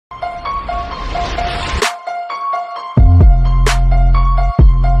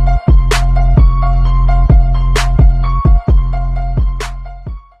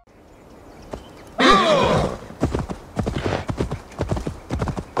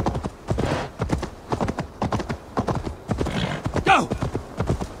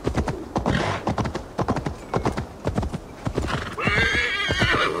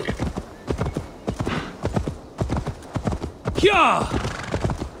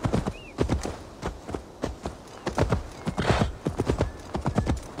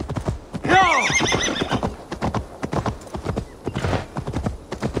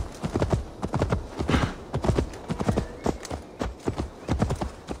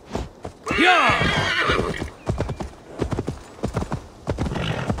Yeah!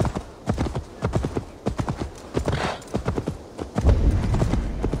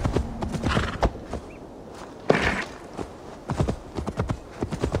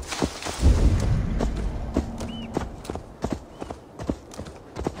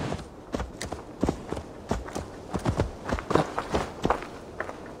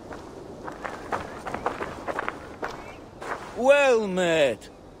 Well met.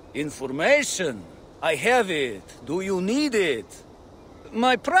 Information. I have it. Do you need it?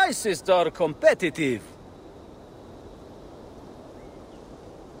 My prices are competitive.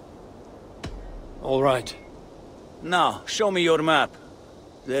 All right. Now, show me your map.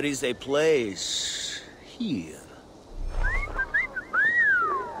 There is a place here.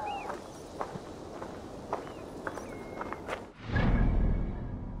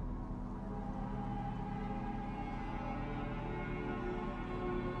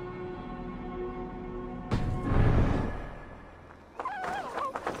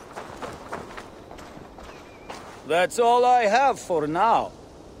 That's all I have for now.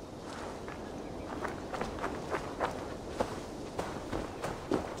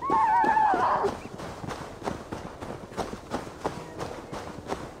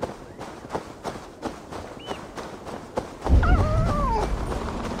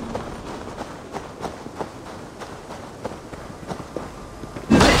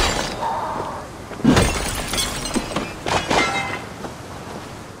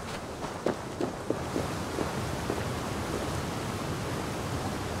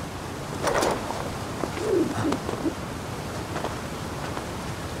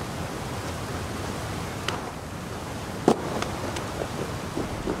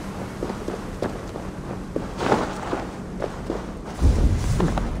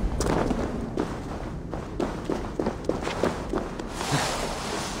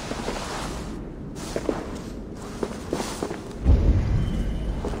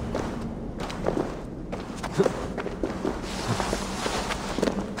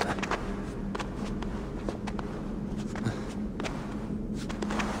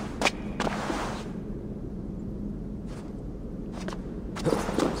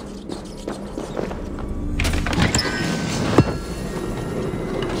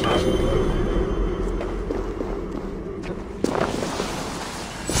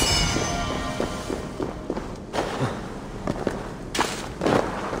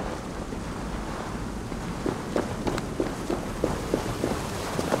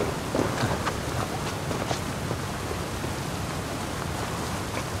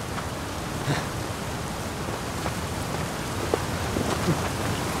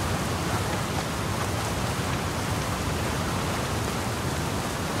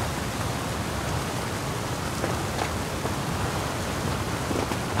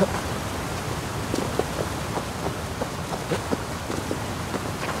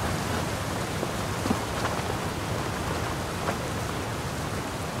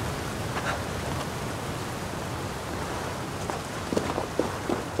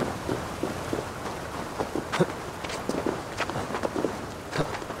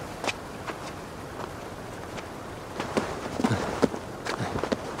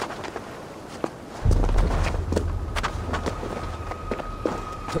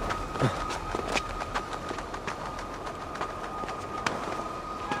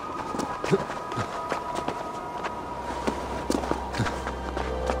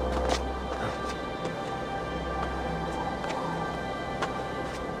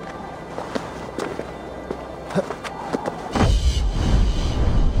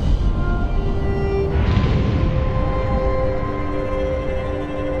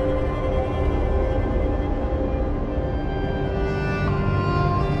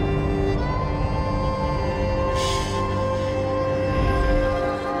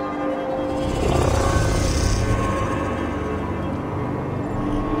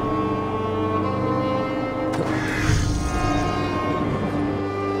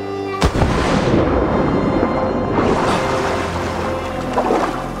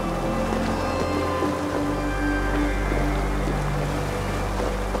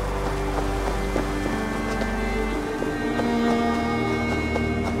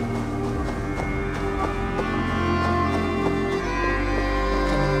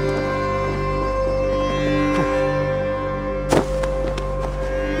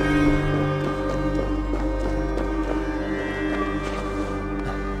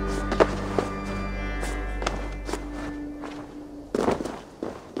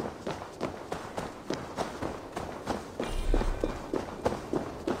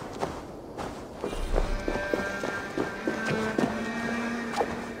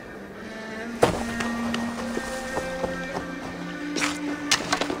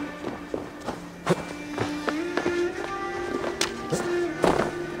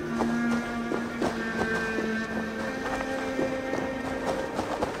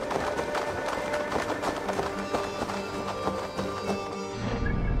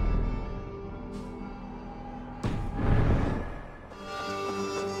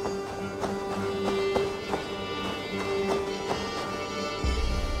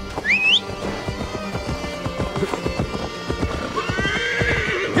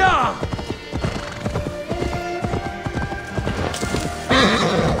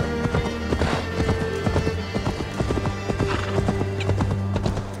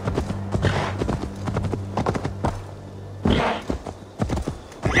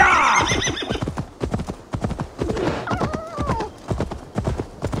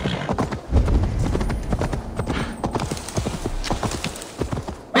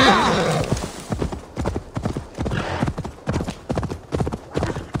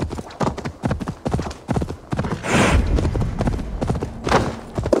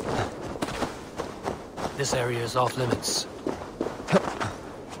 This area is off limits.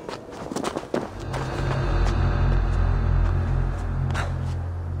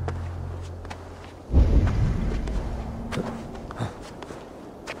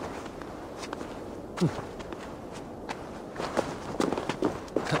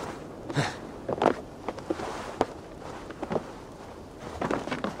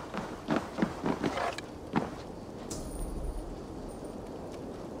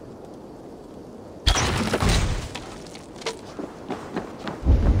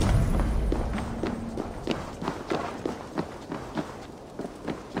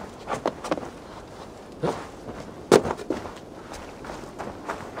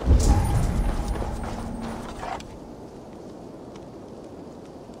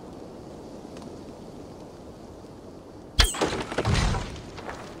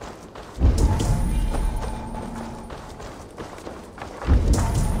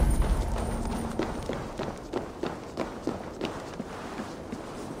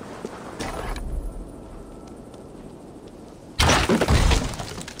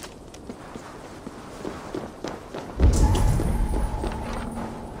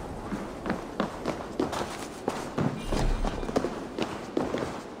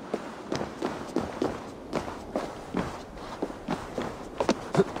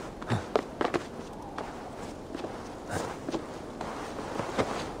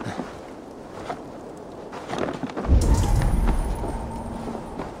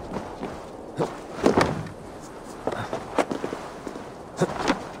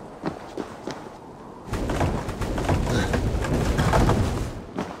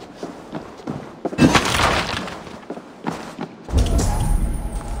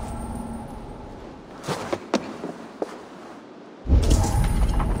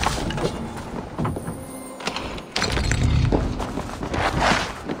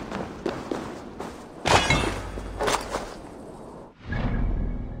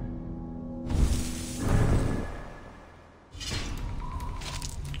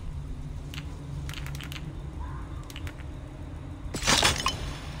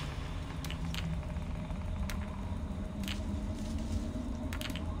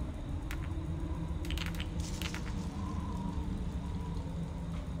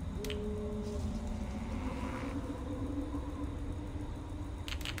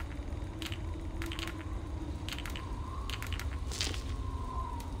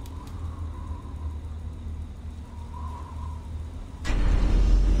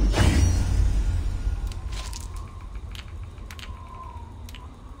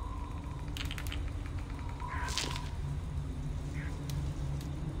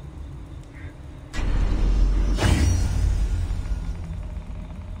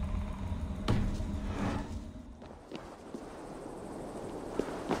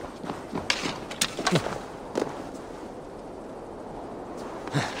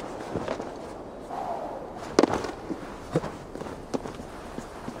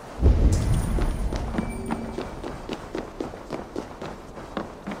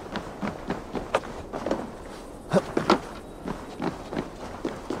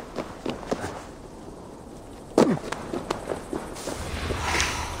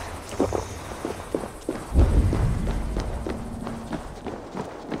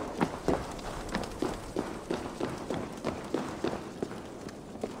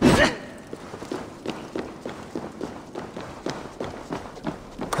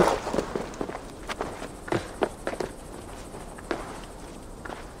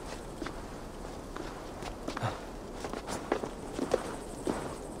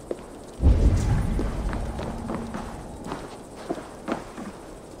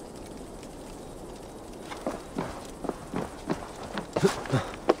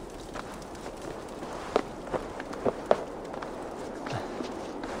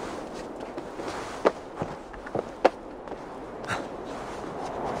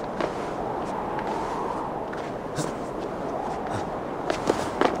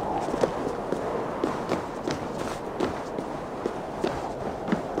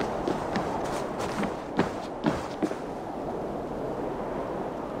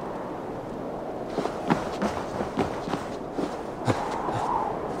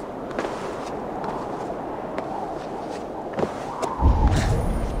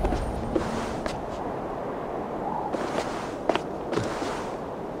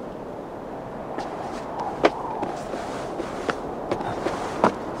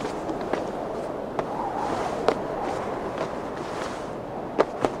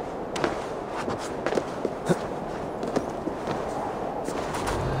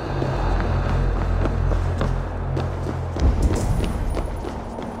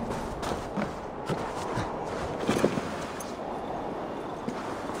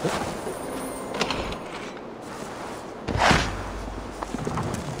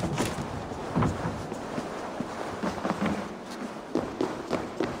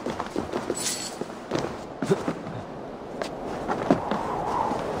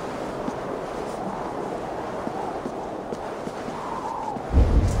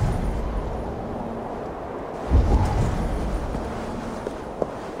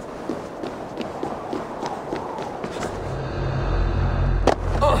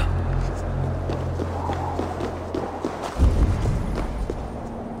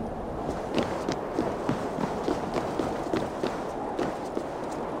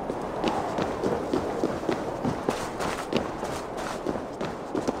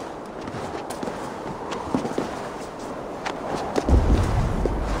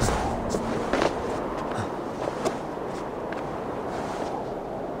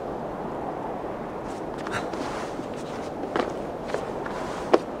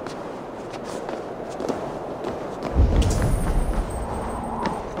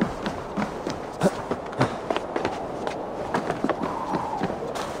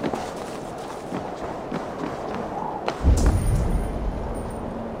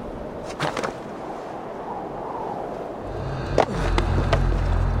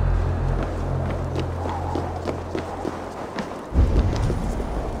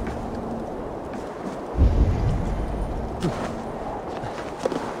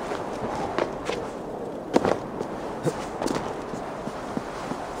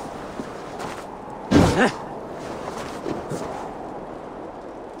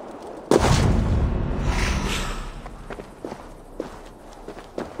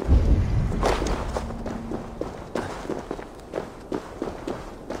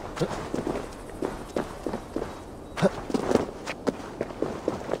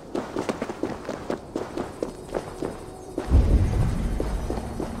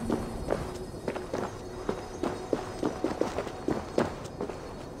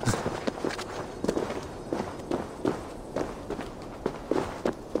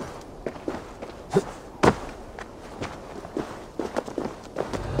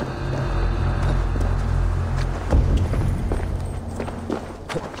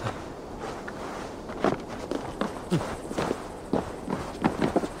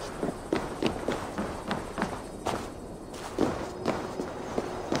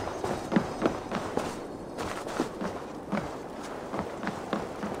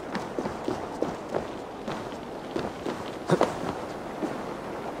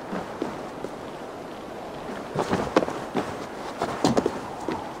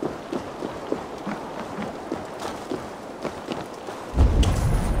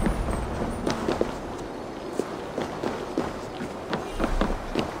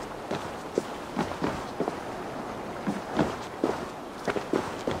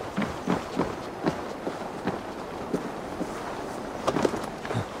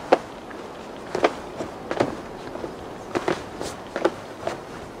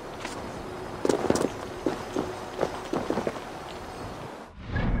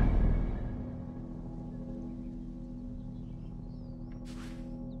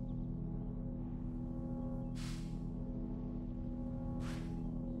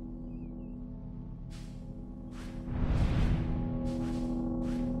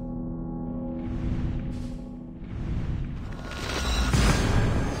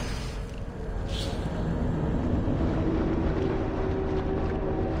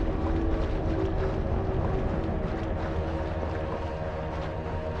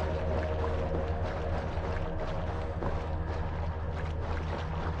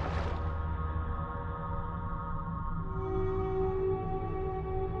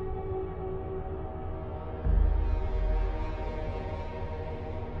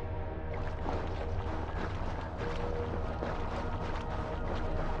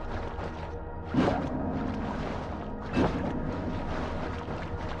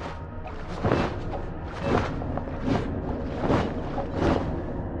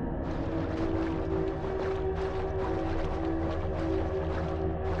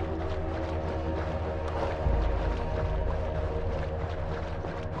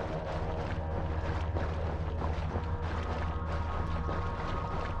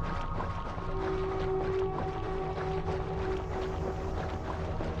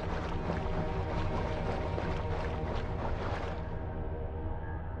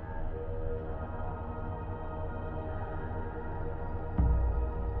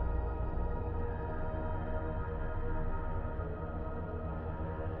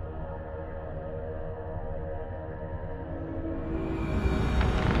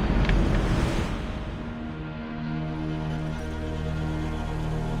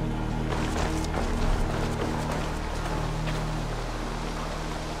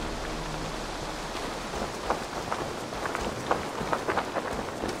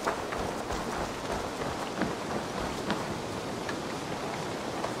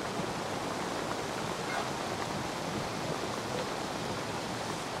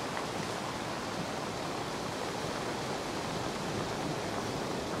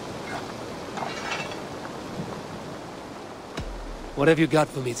 What have you got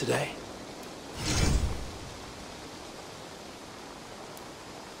for me today?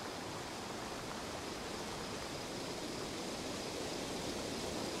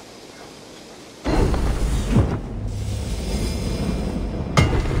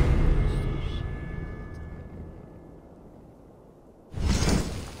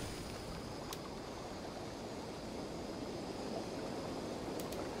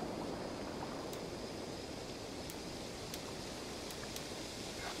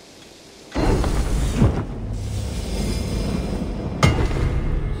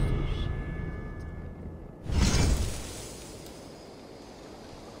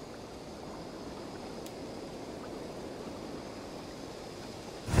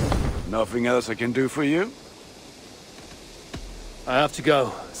 Nothing else I can do for you? I have to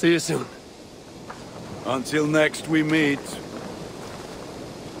go. See you soon. Until next we meet.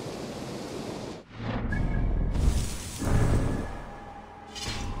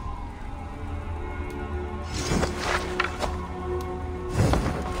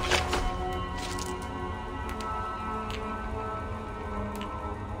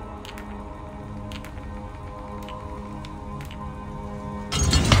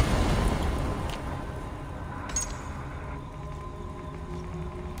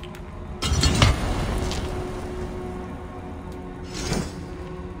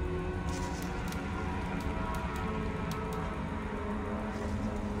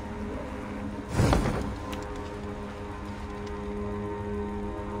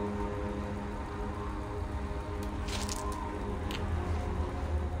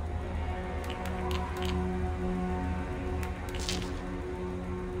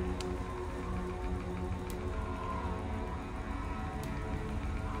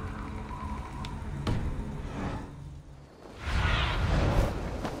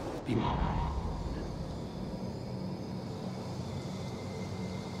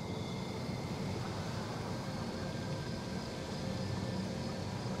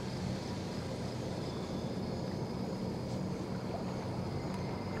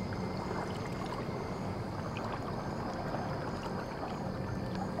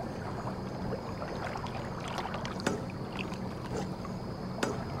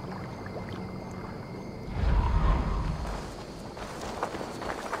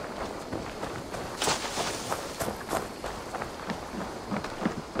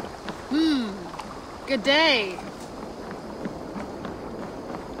 Good day.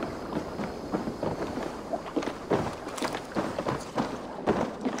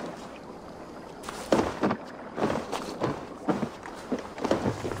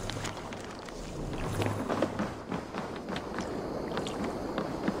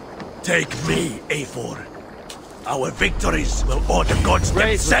 Take me, Eivor. Our victories will order the gods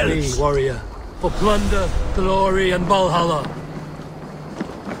Raid themselves. with me, warrior, for plunder, glory, and Valhalla.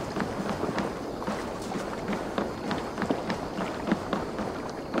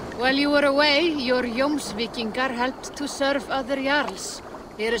 While you were away, your Vikingar helped to serve other Jarls.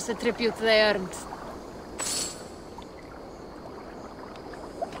 Here is the tribute they earned.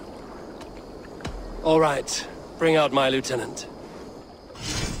 All right, bring out my lieutenant.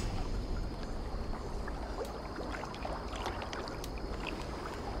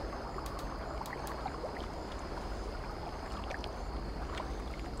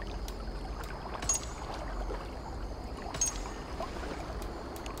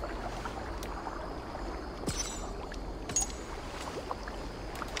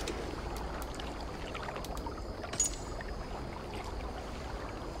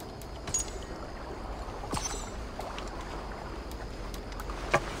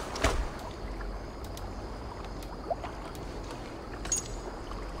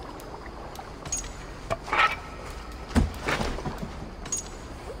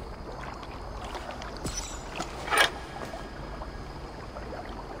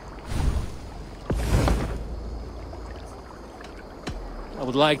 I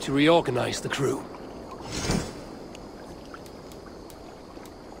would like to reorganize the crew.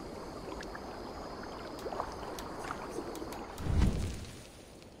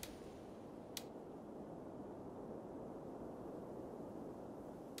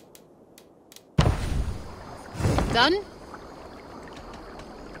 Done?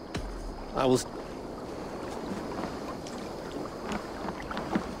 I will...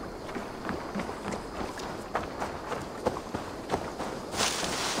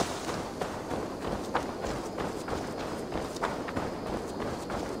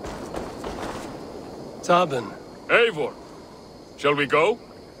 Tarbin, Eivor, shall we go?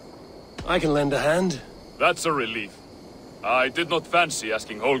 I can lend a hand. That's a relief. I did not fancy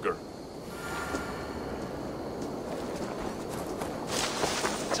asking Holger.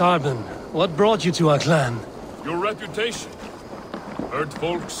 Tarban, what brought you to our clan? Your reputation. Heard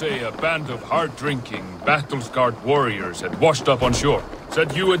folk say a band of hard-drinking, battle-scarred warriors had washed up on shore.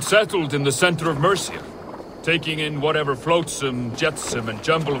 Said you had settled in the center of Mercia, taking in whatever flotsam, jetsam, and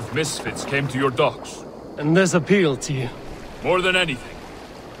jumble of misfits came to your docks. And this appealed to you? More than anything.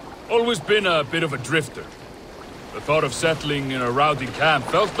 Always been a bit of a drifter. The thought of settling in a rowdy camp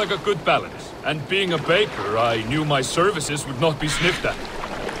felt like a good balance. And being a baker, I knew my services would not be sniffed at.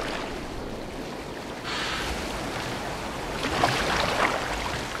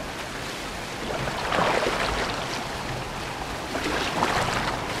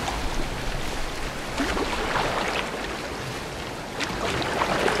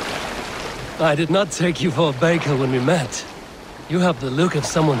 I did not take you for a baker when we met. You have the look of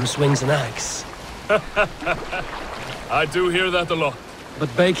someone who swings an axe. I do hear that a lot.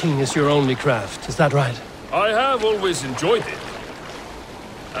 But baking is your only craft, is that right? I have always enjoyed it.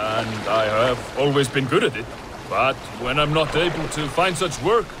 And I have always been good at it. But when I'm not able to find such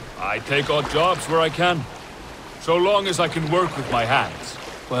work, I take odd jobs where I can. So long as I can work with my hands.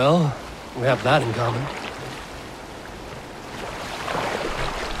 Well, we have that in common.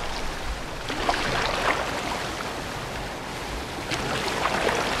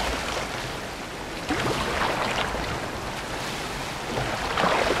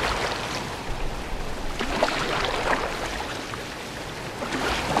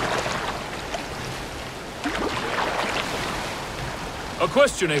 A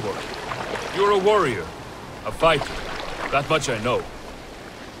question, Eivor. You're a warrior, a fighter. That much I know.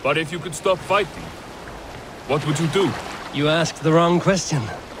 But if you could stop fighting, what would you do? You asked the wrong question.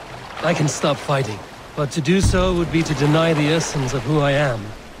 I can stop fighting, but to do so would be to deny the essence of who I am.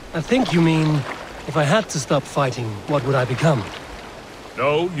 I think you mean, if I had to stop fighting, what would I become?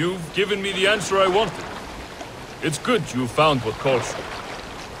 No, you've given me the answer I wanted. It's good you found what calls you.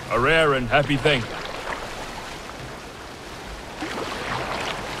 A rare and happy thing.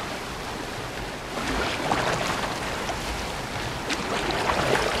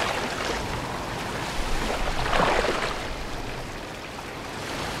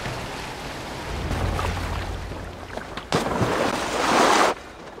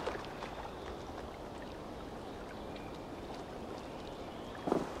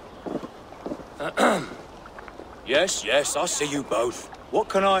 Yes, I see you both. What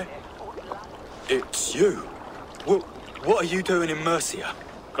can I... It's you. What are you doing in Mercia?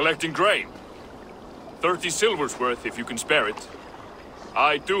 Collecting grain. 30 silver's worth if you can spare it.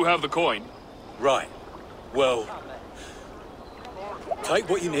 I do have the coin. Right. Well... take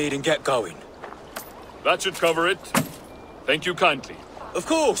what you need and get going. That should cover it. Thank you kindly. Of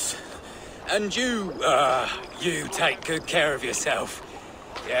course. And you take good care of yourself.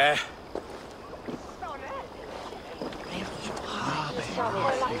 Yeah?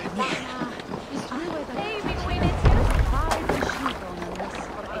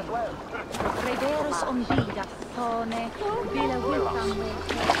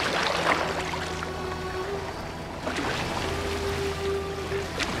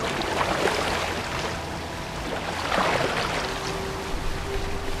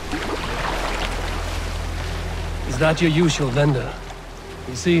 Is that your usual vendor?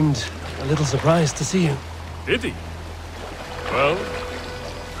 He seemed a little surprised to see you. Did he? Well,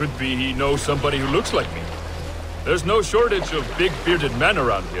 could be he knows somebody who looks like me. There's no shortage of big bearded men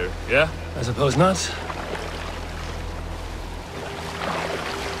around here, yeah? I suppose not.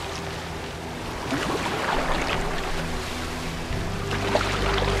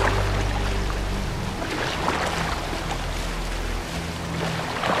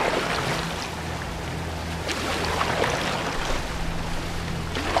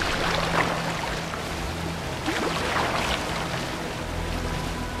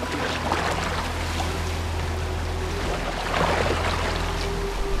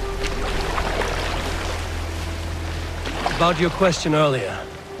 About your question earlier,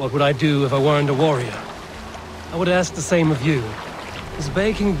 what would I do if I weren't a warrior? I would ask the same of you. Is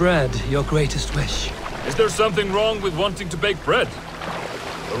baking bread your greatest wish? Is there something wrong with wanting to bake bread?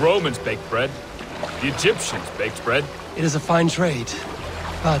 The Romans baked bread. The Egyptians baked bread. It is a fine trade,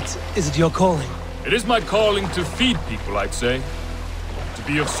 but is it your calling? It is my calling to feed people, I'd say. To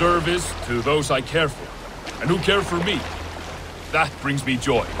be of service to those I care for, and who care for me. That brings me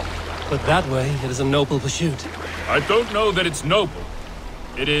joy. But that way, it is a noble pursuit. I don't know that it's noble.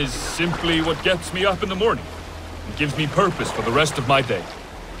 It is simply what gets me up in the morning and gives me purpose for the rest of my day.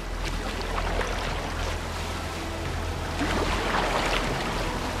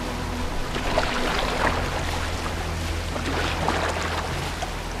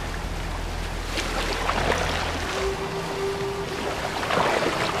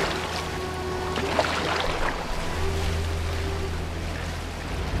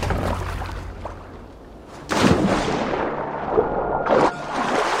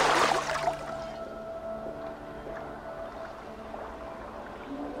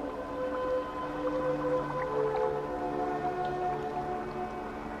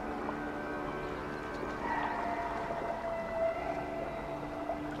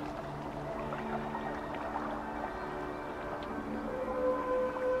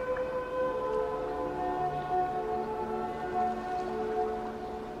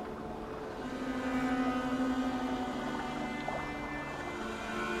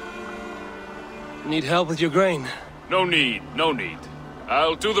 Need help with your grain? No need, no need.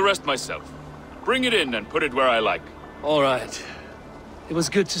 I'll do the rest myself. Bring it in and put it where I like. All right. It was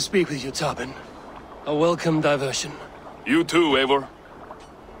good to speak with you, Tobin. A welcome diversion. You too, Eivor.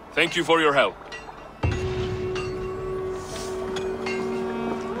 Thank you for your help.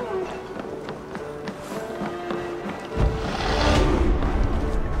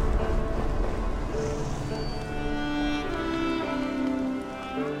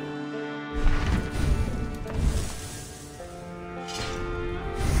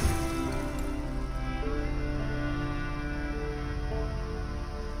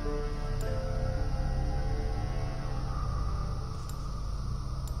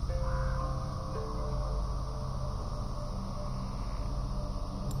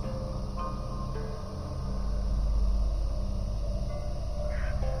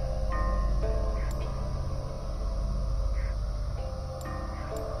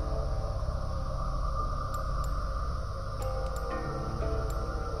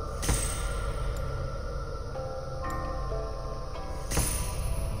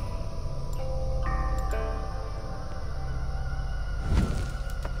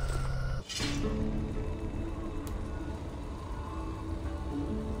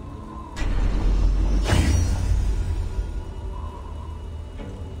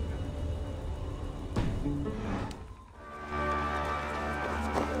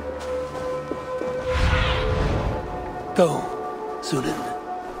 Go, Zulin.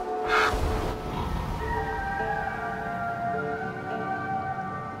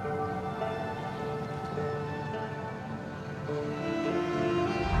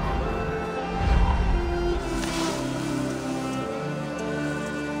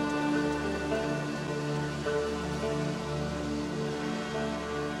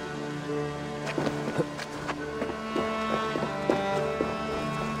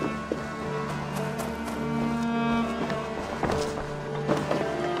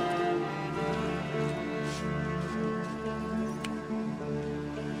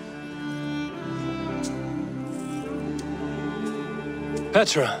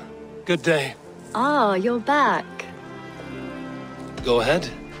 Petra, good day. Ah, you're back. Go ahead.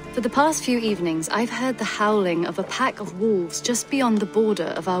 For the past few evenings, I've heard the howling of a pack of wolves just beyond the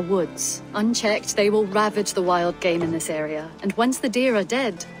border of our woods. Unchecked, they will ravage the wild game in this area, and once the deer are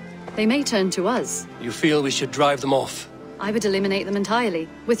dead, they may turn to us. You feel we should drive them off? I would eliminate them entirely,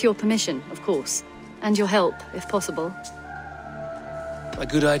 with your permission, of course. And your help, if possible. A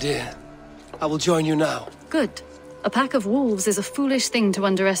good idea. I will join you now. Good. A pack of wolves is a foolish thing to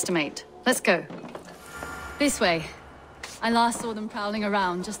underestimate. Let's go. This way. I last saw them prowling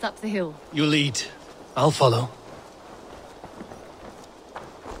around just up the hill. You lead. I'll follow.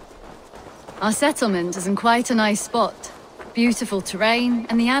 Our settlement is in quite a nice spot. Beautiful terrain,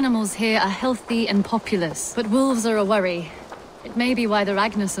 and the animals here are healthy and populous. But wolves are a worry. It may be why the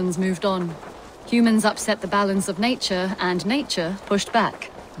Ragnarsons moved on. Humans upset the balance of nature, and nature pushed back.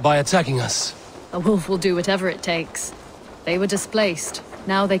 By attacking us? A wolf will do whatever it takes. They were displaced.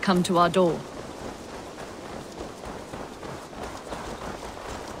 Now they come to our door.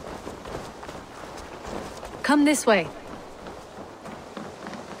 Come this way.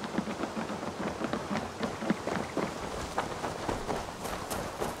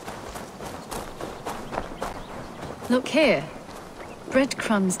 Look here.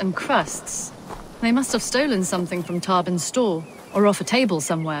 Breadcrumbs and crusts. They must have stolen something from Tarbin's store, or off a table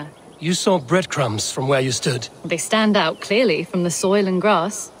somewhere. You saw breadcrumbs from where you stood. They stand out clearly from the soil and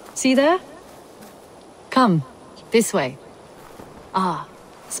grass. See there? Come, this way. Ah,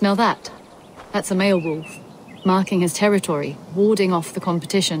 smell that? That's a male wolf, marking his territory, warding off the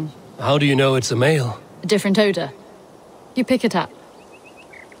competition. How do you know it's a male? A different odor. You pick it up.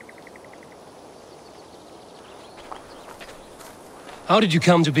 How did you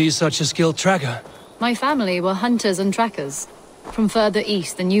come to be such a skilled tracker? My family were hunters and trackers. From further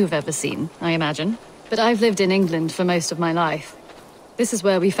east than you've ever seen, I imagine. But I've lived in England for most of my life. This is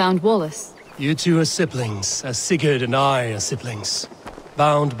where we found Wallace. You two are siblings, as Sigurd and I are siblings.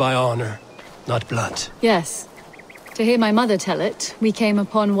 Bound by honor, not blood. Yes. To hear my mother tell it, we came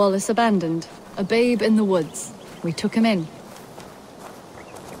upon Wallace abandoned. A babe in the woods. We took him in.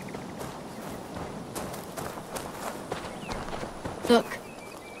 Look.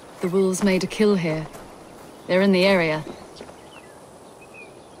 The wolves made a kill here. They're in the area.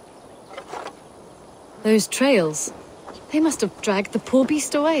 Those trails. They must have dragged the poor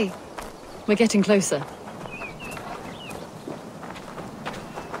beast away. We're getting closer.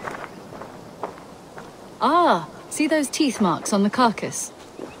 Ah, see those teeth marks on the carcass?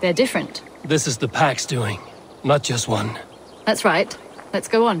 They're different. This is the pack's doing, not just one. That's right. Let's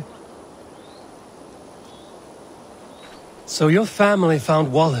go on. So your family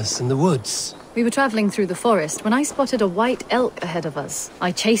found Wallace in the woods? We were traveling through the forest when I spotted a white elk ahead of us.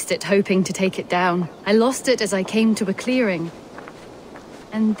 I chased it, hoping to take it down. I lost it as I came to a clearing.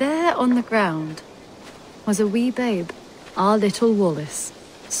 And there on the ground was a wee babe, our little Wallace,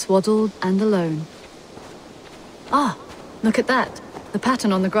 swaddled and alone. Ah, look at that, the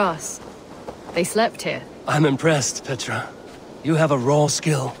pattern on the grass. They slept here. I'm impressed, Petra. You have a raw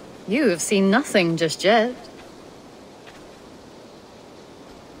skill. You have seen nothing just yet.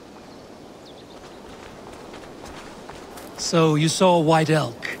 So you saw a white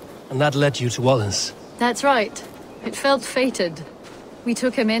elk, and that led you to Wallace? That's right. It felt fated. We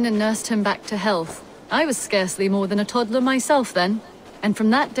took him in and nursed him back to health. I was scarcely more than a toddler myself then. And from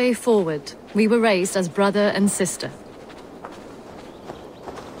that day forward, we were raised as brother and sister.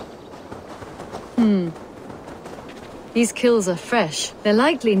 These kills are fresh. They're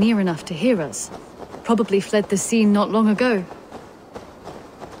likely near enough to hear us. Probably fled the scene not long ago.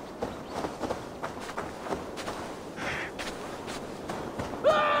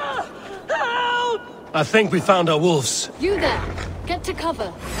 I think we found our wolves. You there! Get to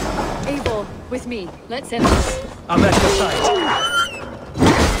cover! Eivor, with me. Let's end this. I'm at your side.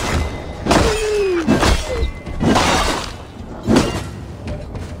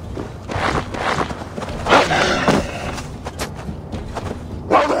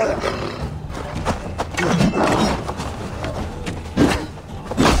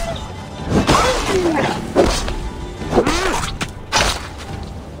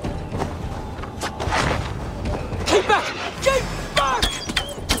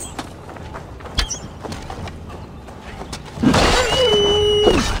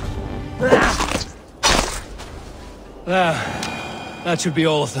 That should be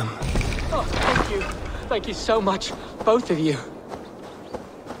all of them. Oh, thank you. Thank you so much, both of you.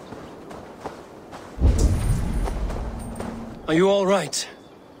 Are you all right?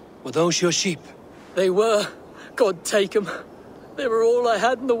 Were those your sheep? They were. God take them. They were all I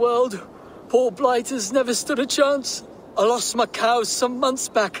had in the world. Poor blighters never stood a chance. I lost my cows some months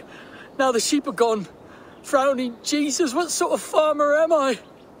back. Now the sheep are gone. Frowning Jesus, what sort of farmer am I?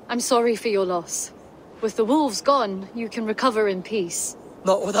 I'm sorry for your loss. With the wolves gone, you can recover in peace.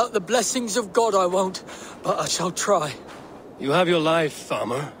 Not without the blessings of God I won't, but I shall try. You have your life,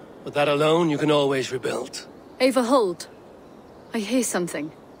 farmer. With that alone, you can always rebuild. Eivor, hold. I hear something.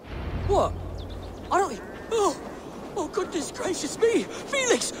 What? I don't... Oh, goodness gracious me!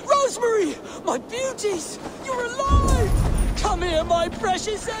 Felix! Rosemary! My beauties! You're alive! Come here, my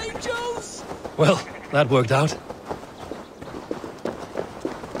precious angels! Well, that worked out.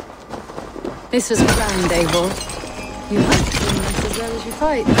 This was grand, Eivor. You hunt almost as well as you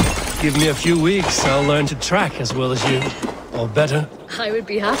fight. Give me a few weeks, I'll learn to track as well as you. Or better. I would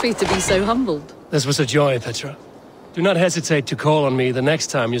be happy to be so humbled. This was a joy, Petra. Do not hesitate to call on me the next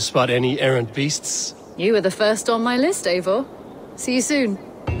time you spot any errant beasts. You were the first on my list, Eivor. See you soon.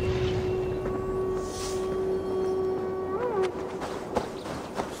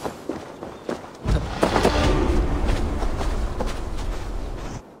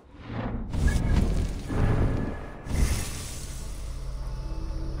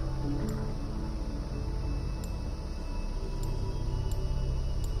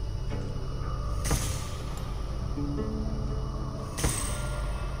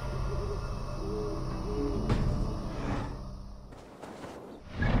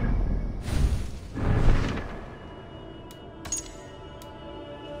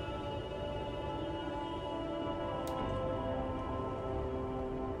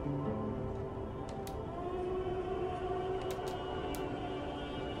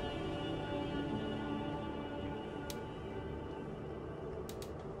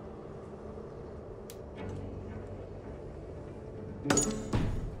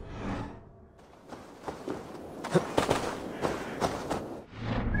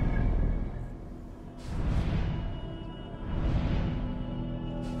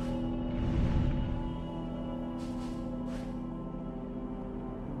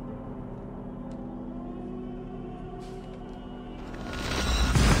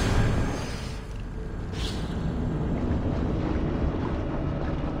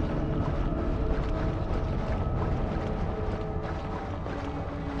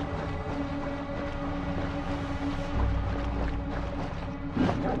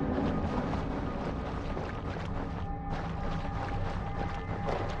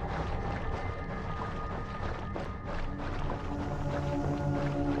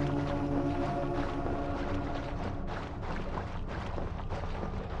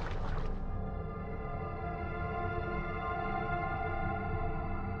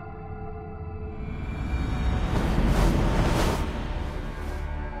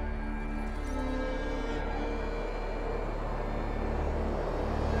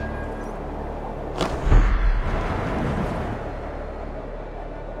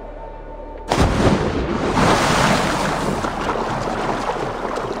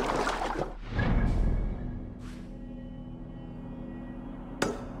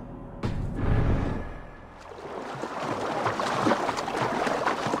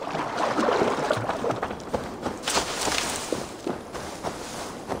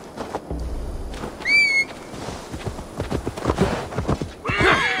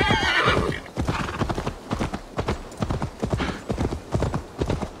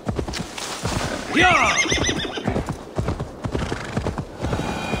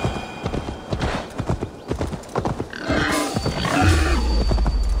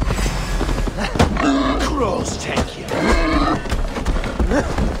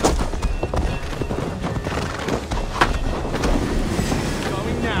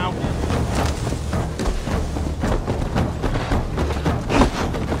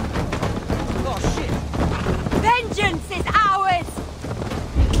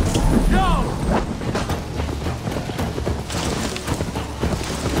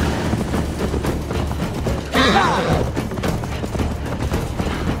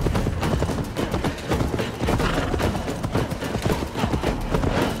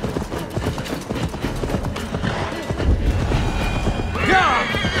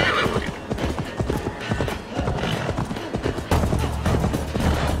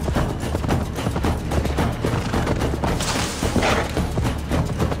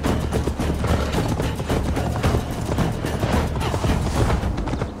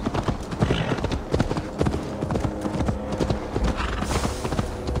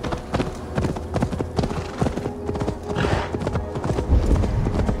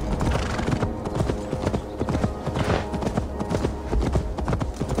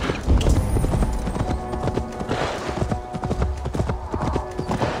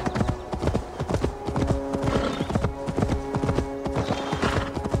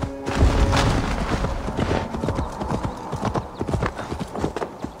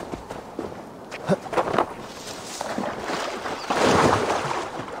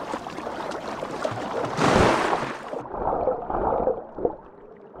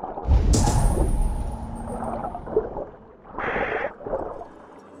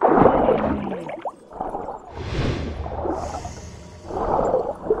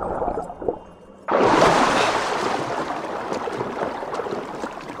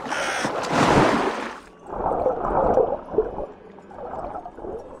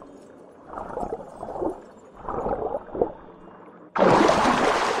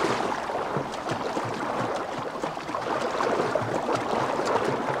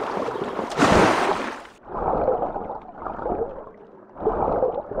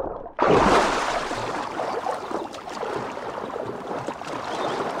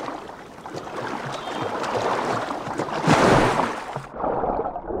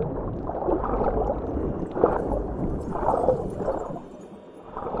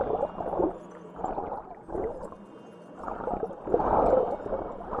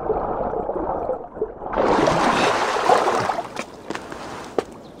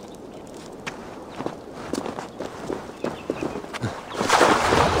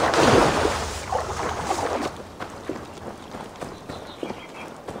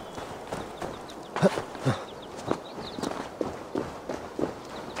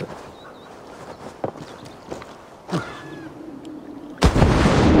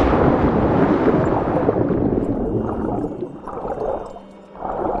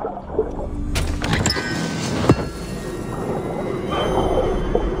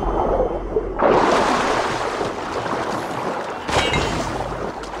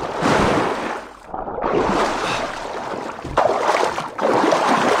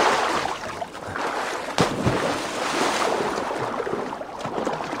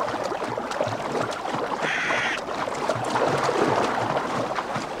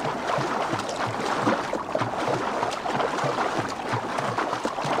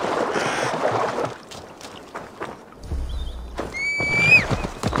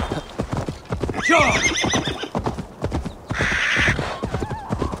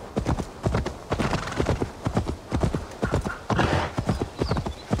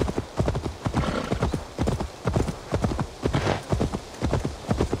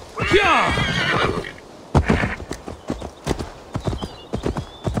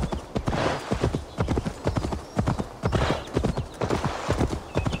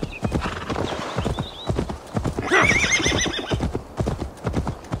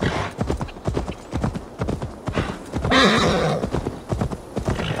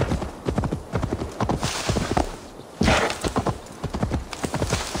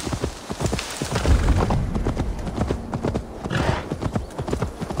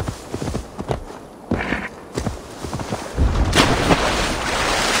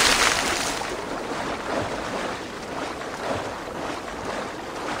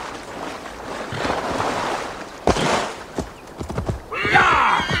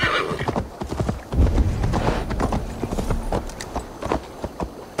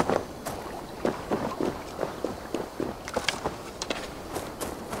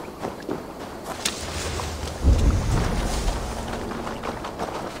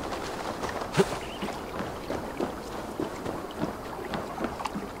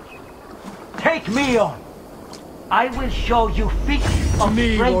 Take me on. I will show you feats of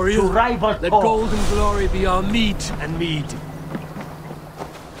strength warrior. to rival Let foes. gold and glory be our meat and mead.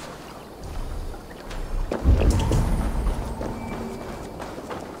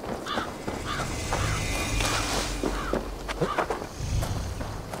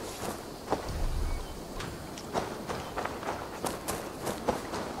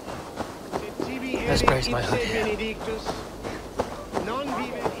 Let's praise my hood here.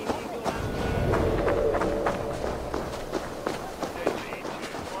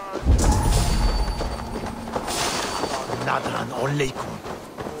 Alaikum.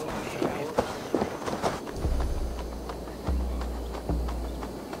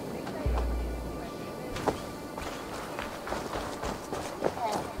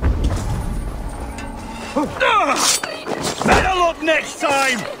 Better luck next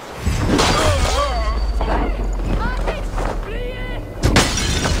time!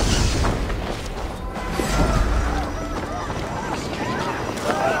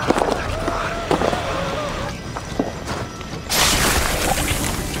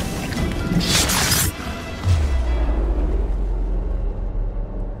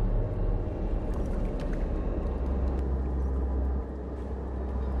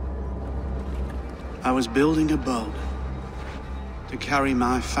 I was building a boat to carry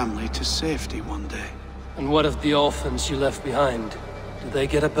my family to safety one day. And what of the orphans you left behind? Did they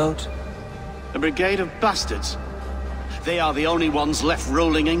get a boat? A brigade of bastards. They are the only ones left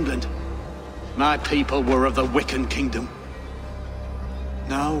ruling England. My people were of the Wiccan kingdom.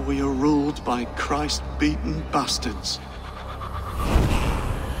 Now we are ruled by Christ-beaten bastards.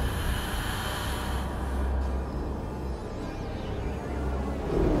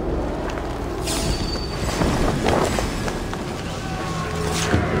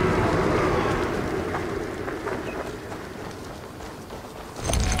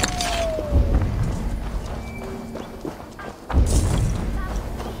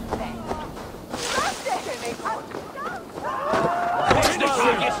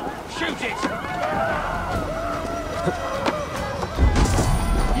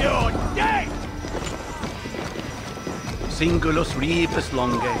 Singulus rebus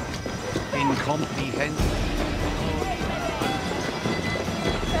longe, incomprehensible.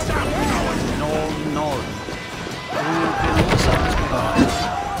 No.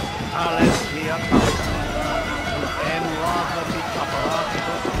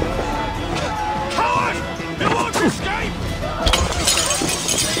 Coward! You want to escape?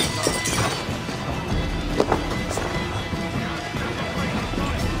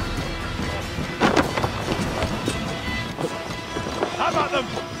 How about them?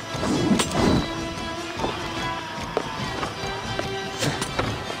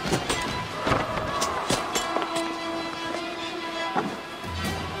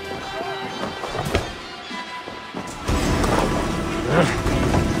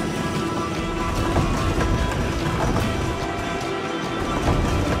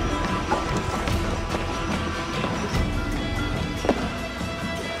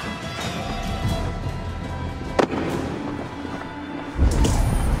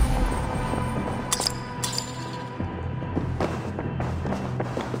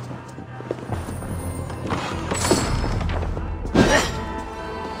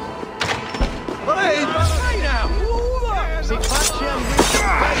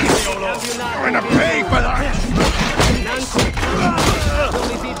 I'm gonna pay for that!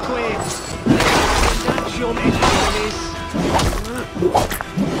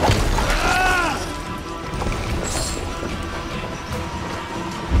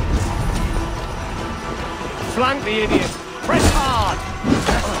 Flank the idiot! Press hard!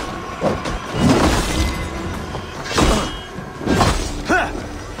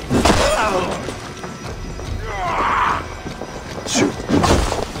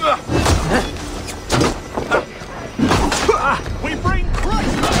 We bring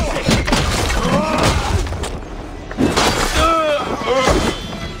Christ mercy!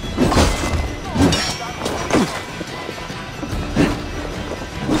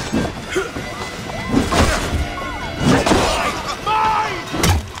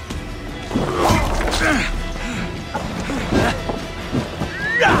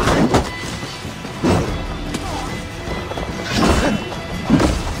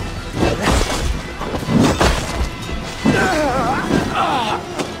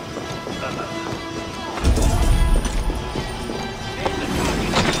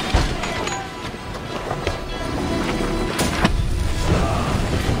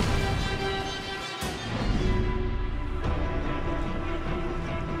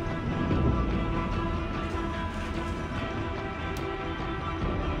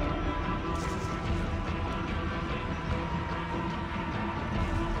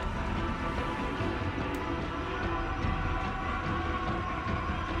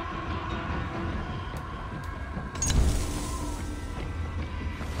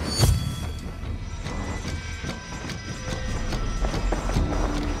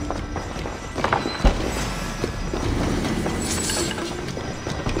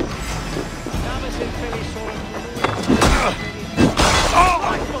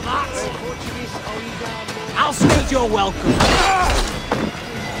 I'll state you're welcome.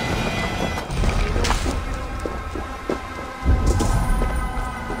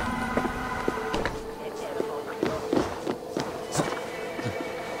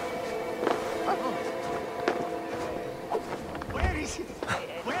 Where is it?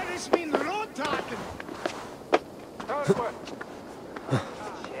 Where is min rådtaken?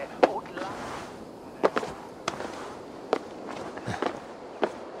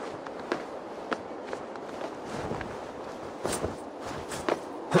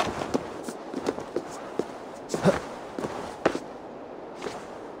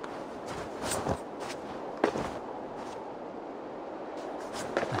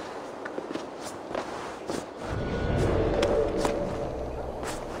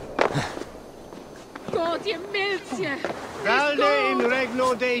 Valde in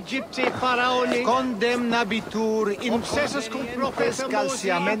regno de Egypti faraoni condemnabitur in Obsessus cum professor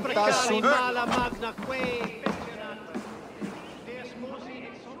calciamenta sunt mala magna que.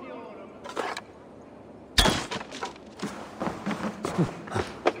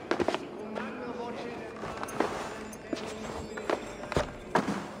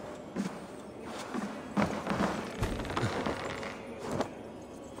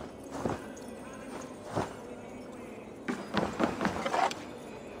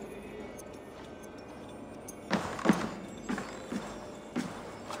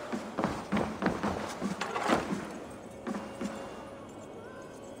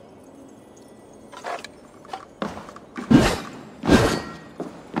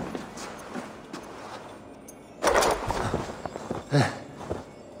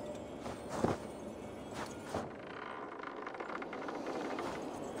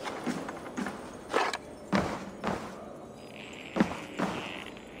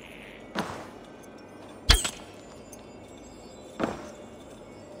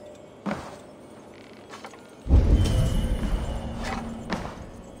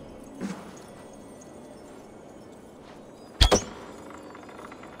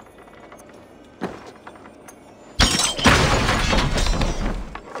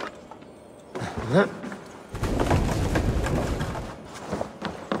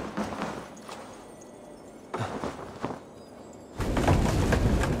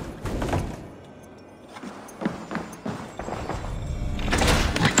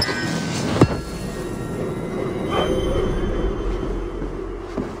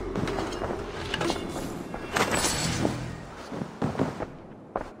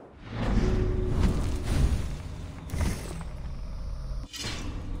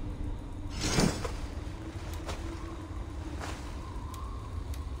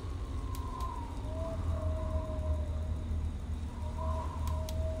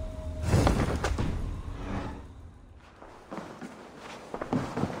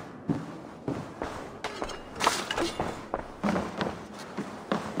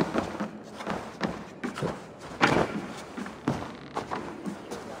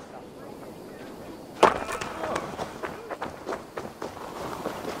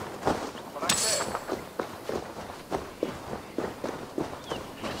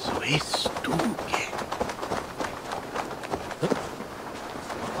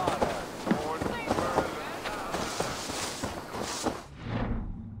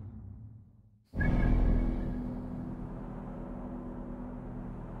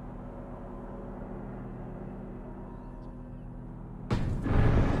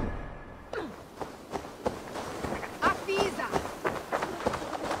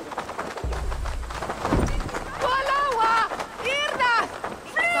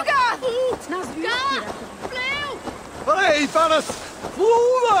 Varas!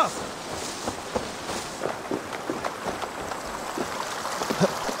 Fluga!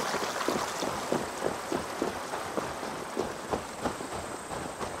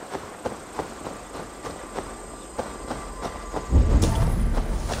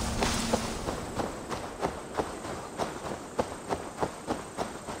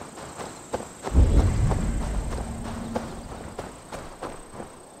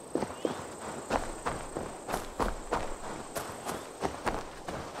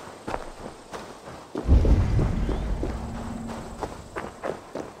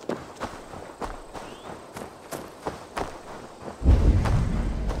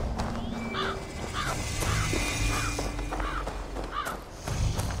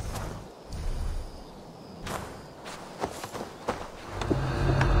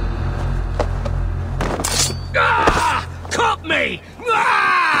 Caught me!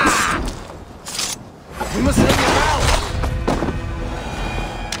 Ah! We must take him out!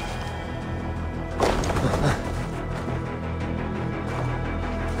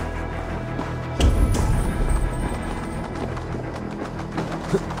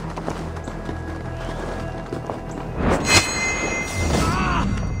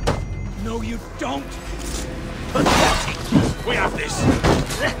 No, you don't! Pathetic! We have this!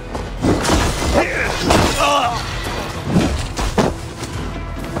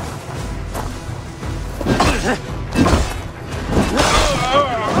 I'll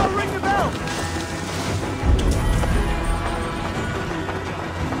ring the bell!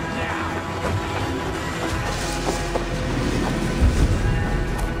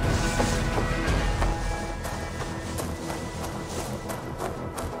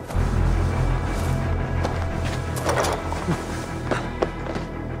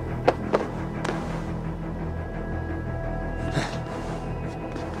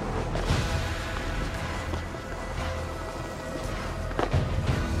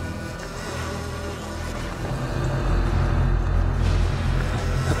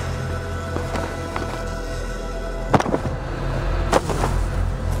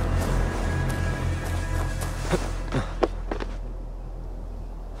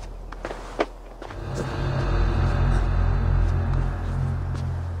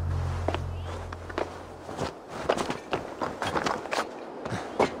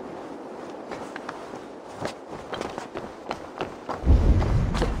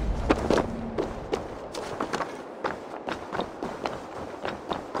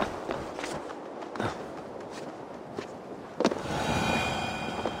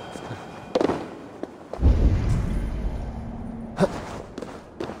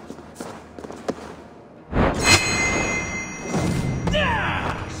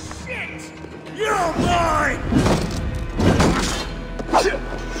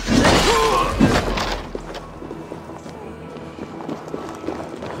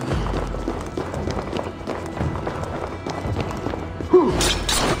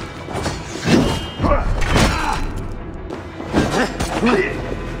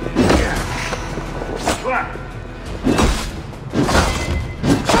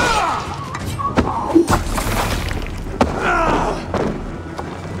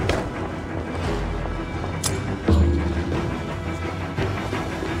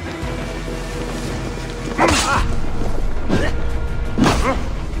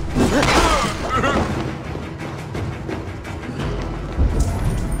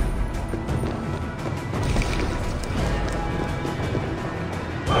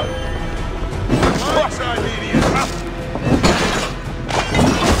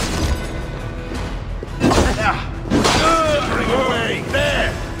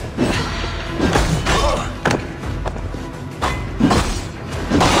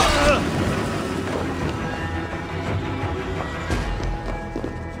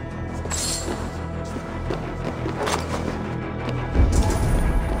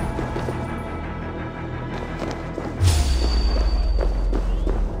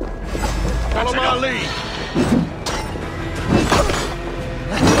 Follow my lead.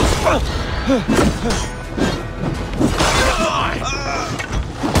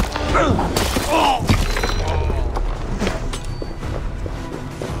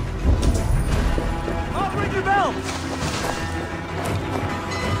 I'll ring the bell!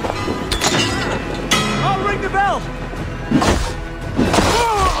 I'll ring the bell!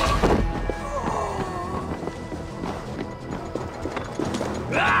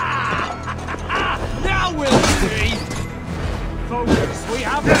 Now we'll see! Focus, we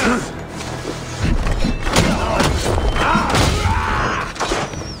have this!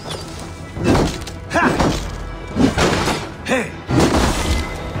 Hey!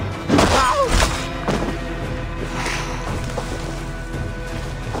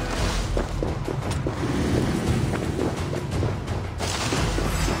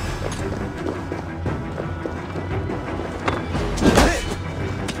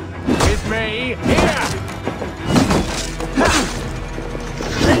 With me, here!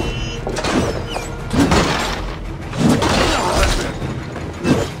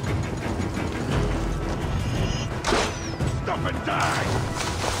 Stop and die.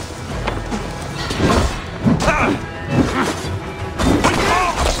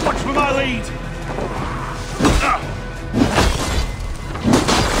 Watch for my lead.